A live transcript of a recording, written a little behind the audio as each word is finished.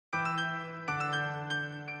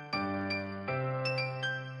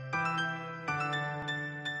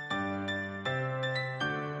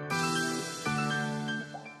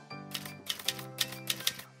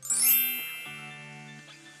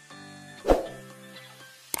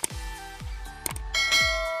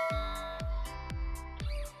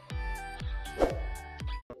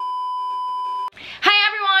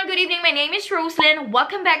evening. My name is Roslyn.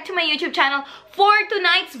 Welcome back to my YouTube channel. For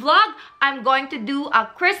tonight's vlog, I'm going to do a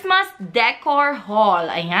Christmas decor haul.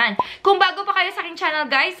 Ayan. Kung bago pa kayo sa aking channel,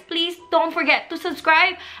 guys, please don't forget to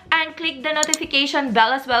subscribe and click the notification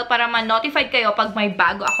bell as well para ma-notified kayo pag may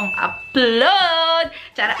bago akong upload.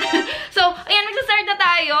 Charot. So, ayan, magsa-start na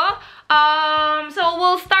tayo. So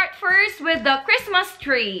we'll start first with the Christmas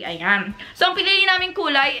tree. Ayan. So, ang pinili naming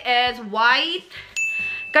kulay is white.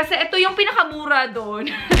 Kasi ito yung pinakamura doon.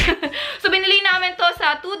 So, binili namin to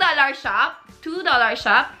sa $2 shop. $2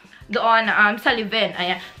 shop. Doon, sa Livin.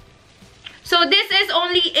 Ayan. So, this is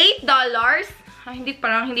only $8.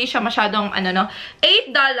 Hindi siya masyadong, $8.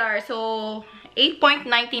 So, 8.99.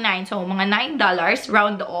 So, mga $9.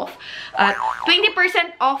 Round off.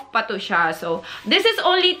 20% off pa to siya. So, this is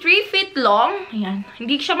only 3 feet long. Ayan.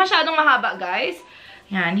 Hindi siya masyadong mahaba, guys.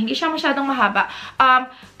 Yan, hindi siya masyadong mahaba.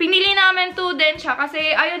 Pinili namin to din siya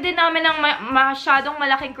kasi ayaw din namin ng masyadong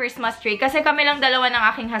malaking Christmas tree. Kasi kami lang dalawa ng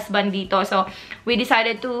aking husband dito. So, we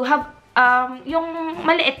decided to have yung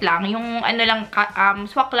maliit lang. Yung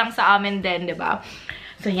swak lang sa amin din, diba?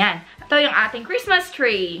 So, yan. Ito yung ating Christmas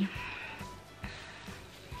tree.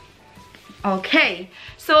 Okay.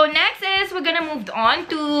 So, next is we're gonna move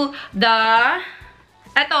on to the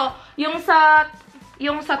yung sa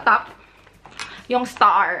top. Yung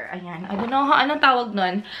star. Ayan. I don't know anong tawag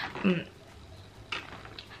nun.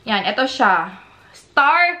 Yan. Ito siya.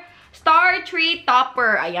 Star tree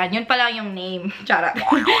topper. Ayan. Yun pala yung name. Charot.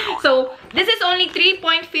 So, this is only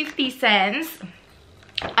 3.50 cents.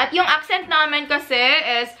 At yung accent namin kasi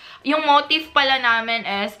is, yung motif pala namin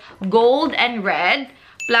is gold and red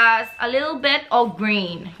plus a little bit of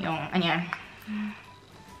green. Yung, ayan.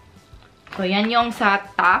 So, yan yung sa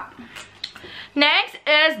top. Next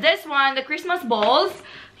is this one, the Christmas balls.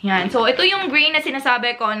 Yan. So, ito yung green na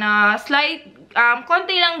sinasabi ko na slight,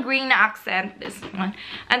 konti lang green na accent. This one.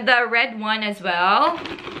 And the red one as well.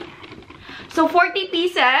 So, 40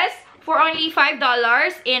 pieces for only $5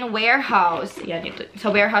 in warehouse. Yan. Ito.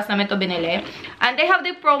 Sa warehouse namin to binili. And they have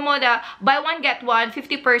the promo na buy one, get one,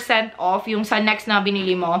 50% off yung sa next na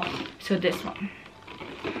binili mo. So, this one.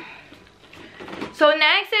 So,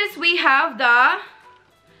 next is we have the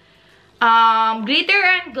glitter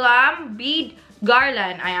and glam bead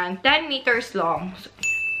garland. Ayan, 10 meters long. So,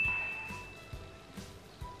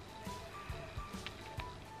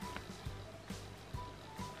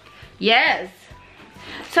 yes.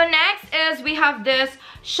 So, next is we have this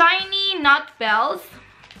shiny nut bells.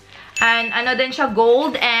 And ano din siya,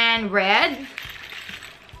 gold and red.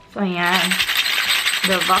 So, ayan.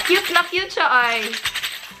 Diba? Cute na cute siya ay.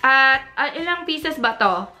 At ilang pieces ba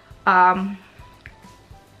to?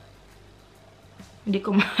 Hindi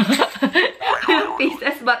ko ilang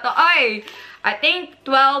pieces ba to? Ay! I think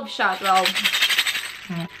 12 siya. 12.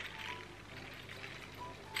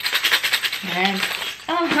 Ayan.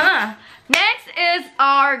 Next is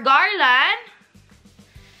our garland.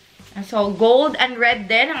 So, gold and red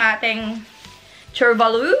din ang ating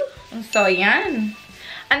churbalu. So, yan.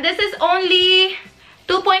 And this is only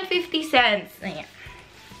 2.50 cents. Ayan.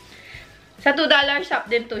 Sa $2 shop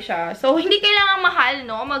din to siya. So, hindi kailangan mahal,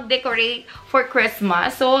 no? Mag-decorate for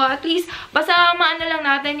Christmas. So, at least, basta maano lang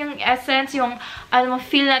natin yung essence, yung,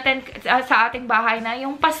 feel natin sa ating bahay na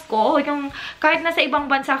yung Pasko. Yung, kahit nasa ibang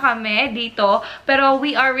bansa kami dito. Pero,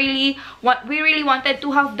 we really wanted to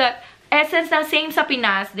have that essence na same sa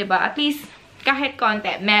Pinas, diba? At least, kahit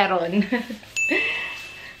konti, meron.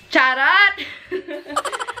 Charot!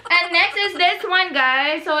 And next is this one,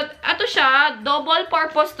 guys. So, ato siya, double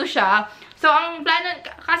purpose to siya. So, ang plano,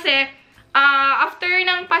 kasi, after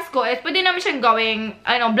ng Pasko, pwede naman siyang gawing,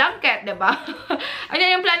 blanket, diba?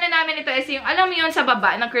 Yung plano namin ito is yung, alam mo yun, sa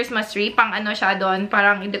baba ng Christmas tree, pang siya doon,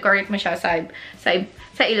 parang i-decorate mo siya sa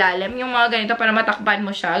ilalim. Yung mga ganito, para matakpan mo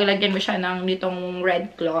siya, lagyan mo siya ng nitong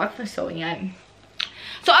red cloth. So, yan.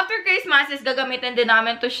 So, after Christmas, is gagamitin din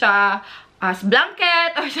namin to siya as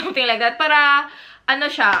blanket or something like that, para,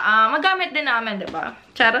 magamit din namin, diba?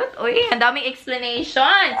 Charot? Uy, ang daming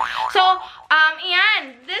explanation. So,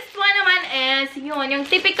 yan. This one naman is, yung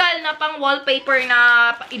typical na pang wallpaper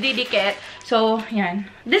na ididikit. So, yan.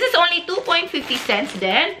 This is only 2.50 cents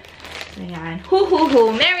din. So, yan.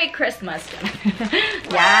 Hu-hu-hu. Merry Christmas.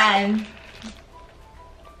 Yan.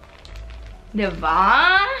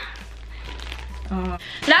 Diba?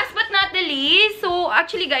 Last but not the least, so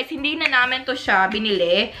actually guys, hindi na namin to siya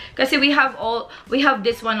binili kasi we have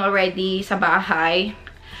this one already sa bahay.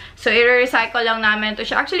 So i-recycle lang namin to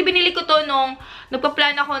siya. Actually binili ko to nung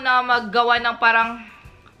nagpa-plan ako na maggawa ng parang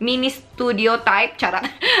mini studio type, charot.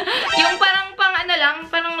 Yung parang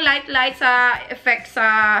parang light sa effect sa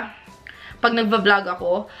pag nagva-vlog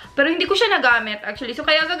ako. Pero hindi ko siya nagamit actually. So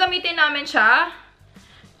kaya gagamitin namin siya.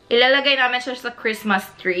 Ilalagay namin siya sa Christmas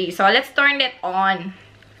tree. So let's turn it on.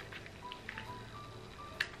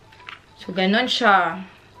 So ganun siya.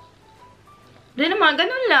 Hindi naman,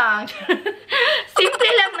 ganun lang.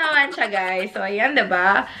 Simple lang naman siya, guys. So ayan,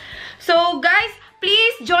 diba? So guys,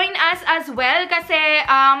 please join us as well kasi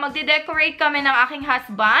magde-decorate kami ng aking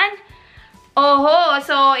husband. Oho,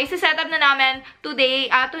 so isi-set up na namin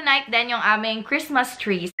tonight din yung aming Christmas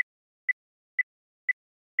trees.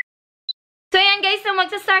 So ayan guys, so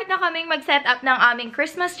magsa-start na kaming mag-set up ng aming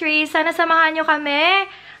Christmas tree. Sana samahan nyo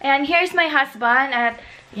kami. Ayan, here's my husband at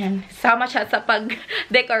yan, sama siya sa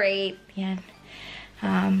pag-decorate. Yan.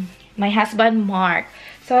 My husband, Mark.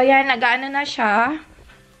 So ayan, nag-ano na siya.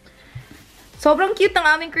 Sobrang cute ng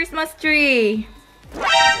aming Christmas tree.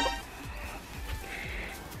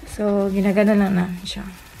 So, ginagano lang namin siya.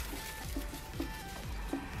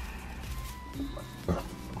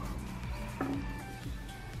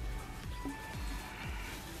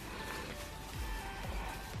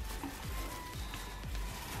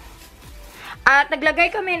 At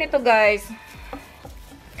naglagay kami nito, guys.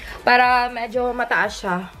 Para medyo mataas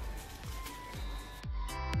siya.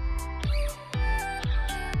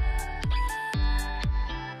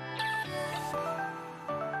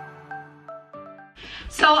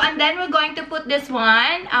 So, and then we're going to put this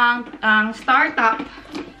one, star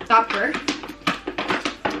topper.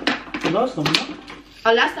 Last na pala?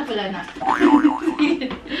 Oh, last na pala na.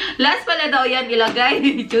 Last pala daw yan ilagay.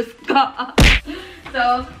 Diyos ka.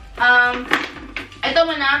 So, ito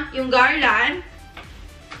muna, yung garland.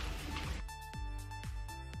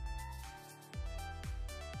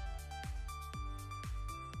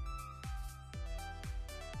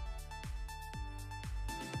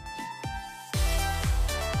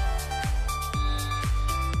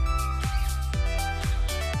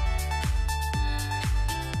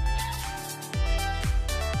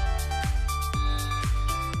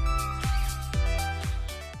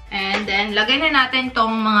 And then, lagay na natin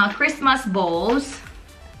tong mga Christmas bows.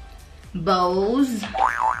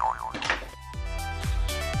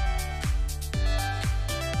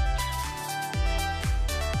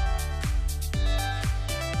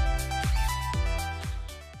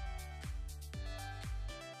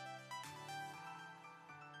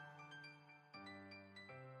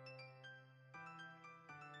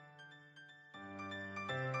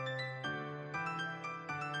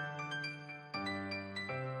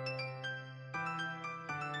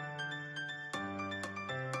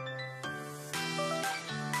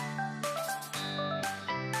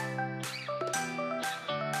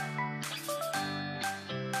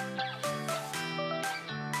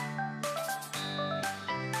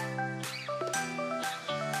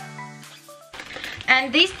 And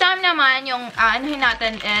this time naman, yung anuhin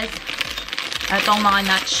natin is itong mga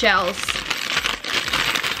nutshells.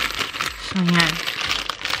 So, yan.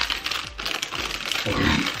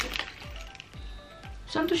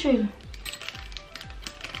 Saan to shell?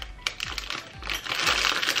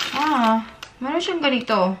 Meron siyang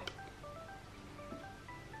ganito.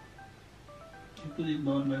 You put it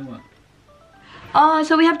one by one. Oh,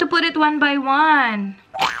 so we have to put it one by one.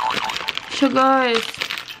 So, guys.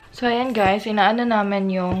 So, ayan guys, inaano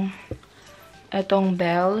namin yung etong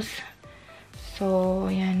bells. So,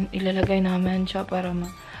 ayan, ilalagay namin siya para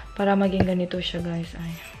maging ganito siya, guys.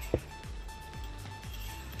 Ay.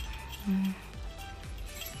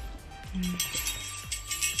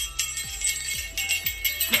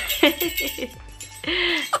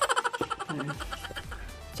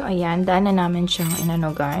 So, ayan, daan na namin siyang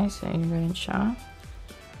inano, guys. Ayan, ganyan siya.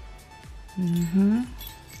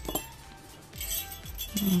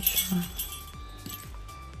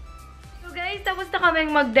 So guys, tapos na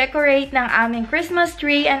kaming mag-decorate ng aming Christmas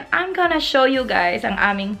tree and I'm gonna show you guys ang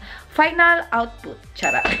aming final output.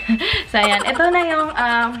 Charot. So ayan, ito na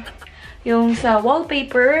yung sa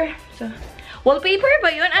wallpaper. So, wallpaper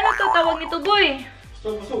ba yun? Ano to tawag nito, boy?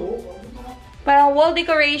 Parang wall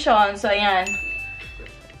decoration. So ayan.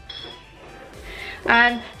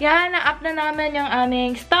 And yan, na-up na namin yung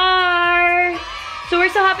aming star. So, we're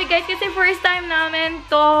so happy guys kasi first time namin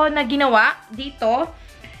to na ginawa dito.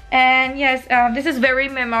 And yes, this is very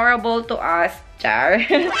memorable to us. Char.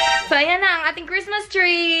 So, ayan na ang ating Christmas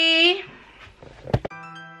tree.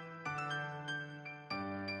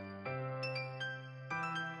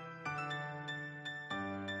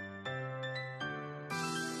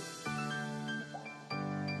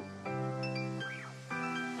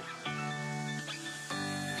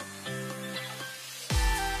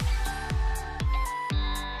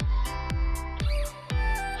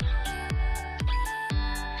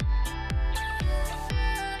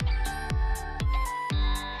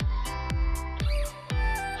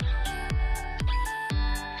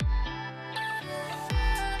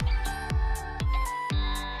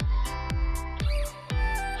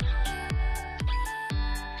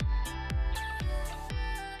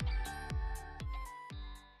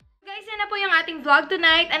 ating vlog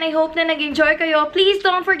tonight and I hope na nag-enjoy kayo. Please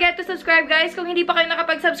don't forget to subscribe, guys, kung hindi pa kayo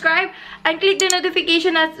nakapag-subscribe, and click the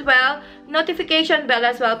notification bell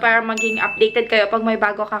as well para maging updated kayo pag may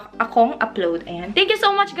bago akong upload. Ayan. Thank you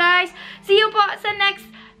so much, guys. See you po sa next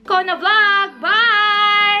ko na vlog.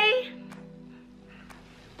 Bye!